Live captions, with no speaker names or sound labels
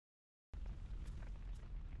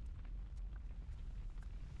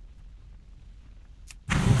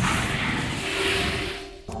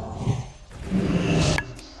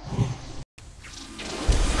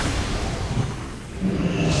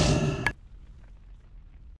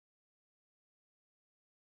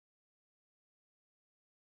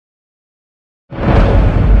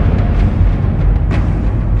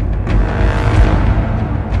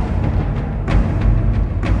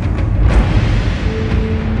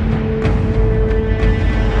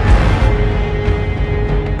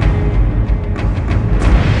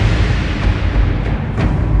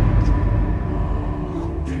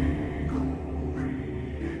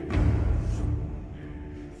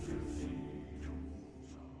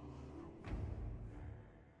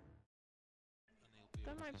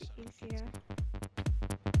that might be easier.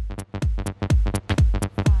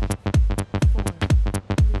 5, 4,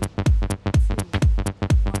 3,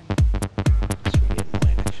 2,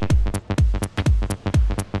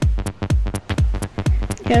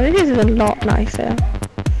 1. Yeah, this is a lot nicer.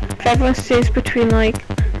 If everyone stays between like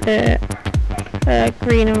the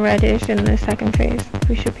green and reddish in the second phase,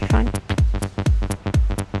 we should be fine.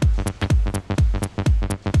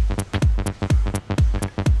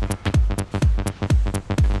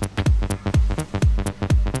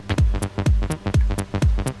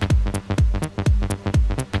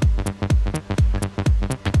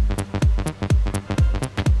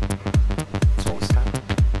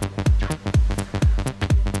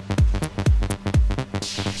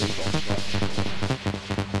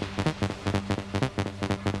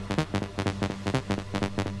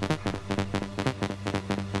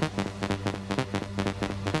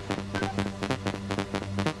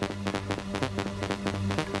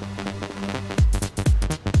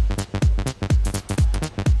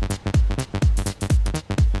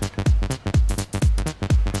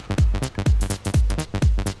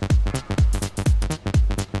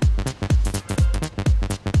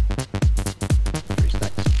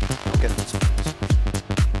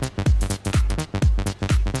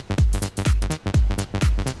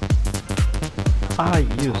 I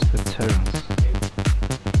use the turrets.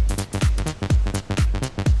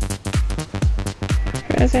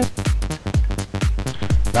 Where is it?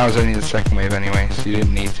 That was only the second wave anyway, so you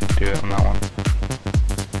didn't need to do it on that one.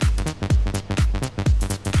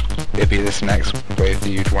 It'd be this next wave that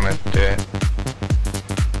you'd want to do it.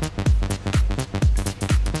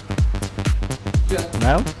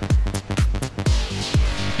 Now?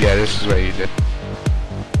 Yeah, this is where you did.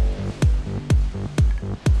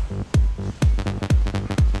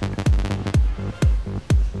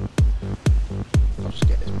 I'll just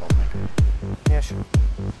get this bomb, mate. Yeah, sure.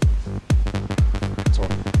 It's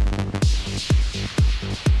on.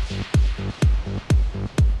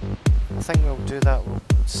 I think we'll do that, we'll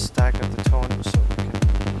stagger the taunts so we can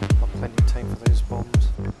have plenty of time for those bombs.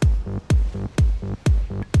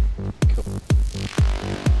 Cool.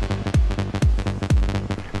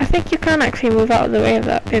 I think you can actually move out of the way of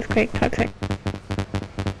that earthquake type thing.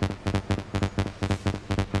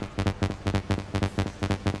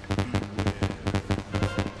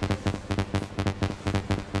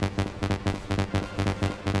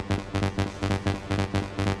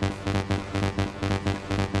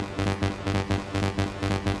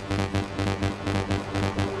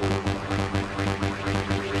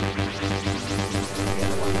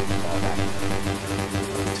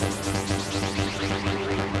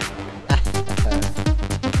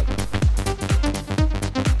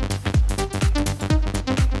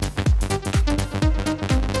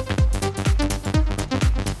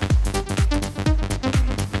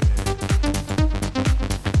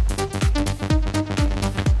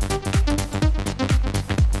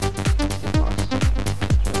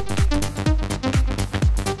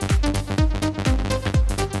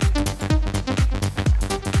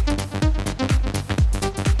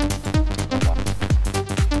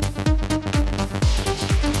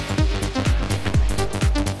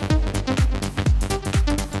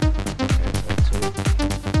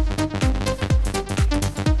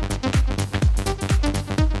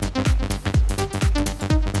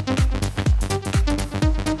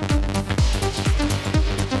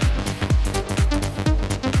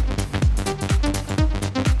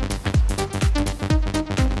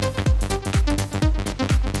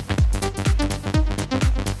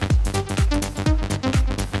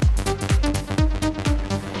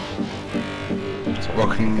 Well,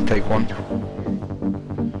 can you take one?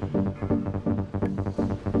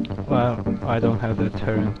 Well, I don't have the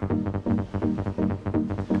turret.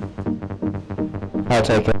 I'll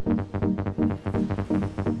take it.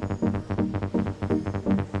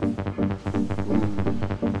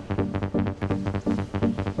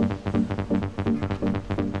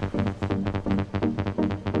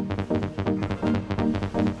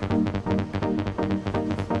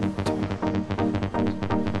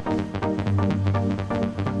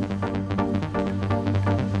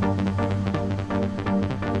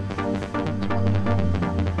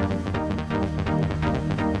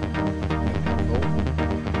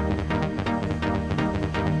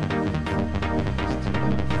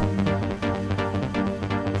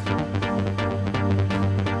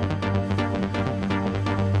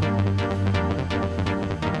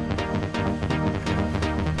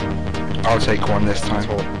 I'll take one this time.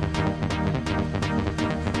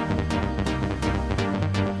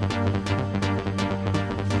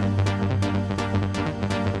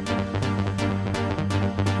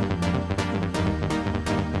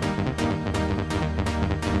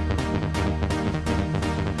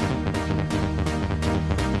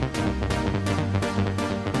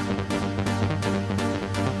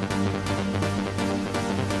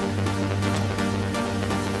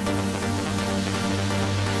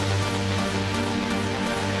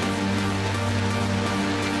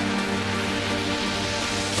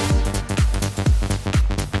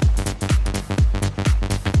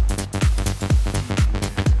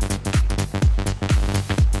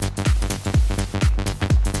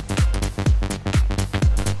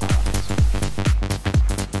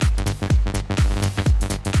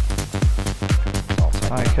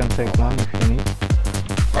 I can take one if you need.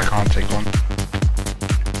 I can't take one.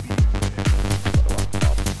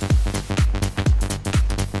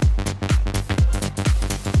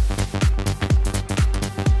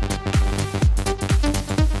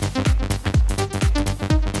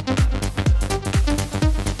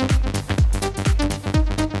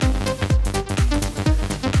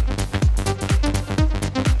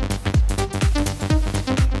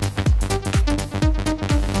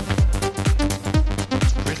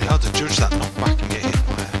 Really hard to judge that knockback and get hit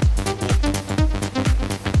by a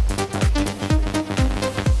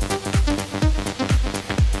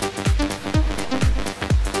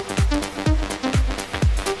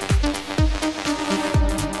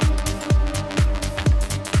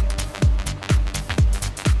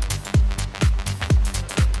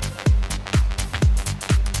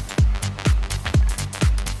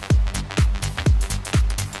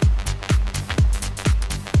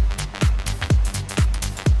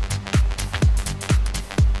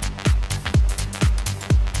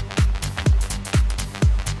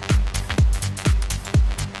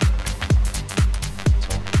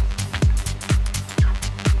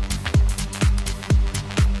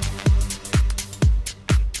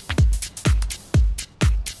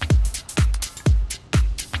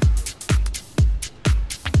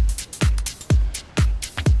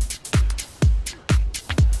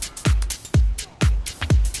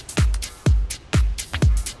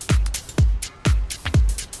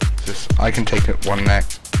I can take it one neck.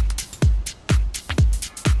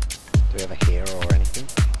 Do we have a hero or anything?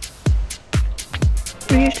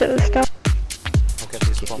 We used it at the start. I'll get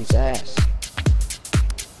these Kick bombs. his ass.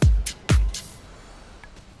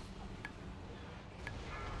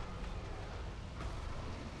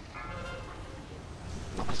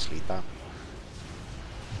 Nicely done.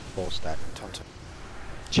 4 stack. Tonto.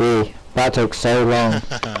 Gee, that took so long.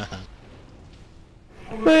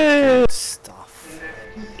 Woo! Stuff.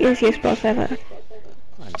 Easiest boss ever.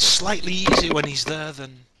 slightly easier when he's there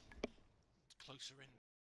than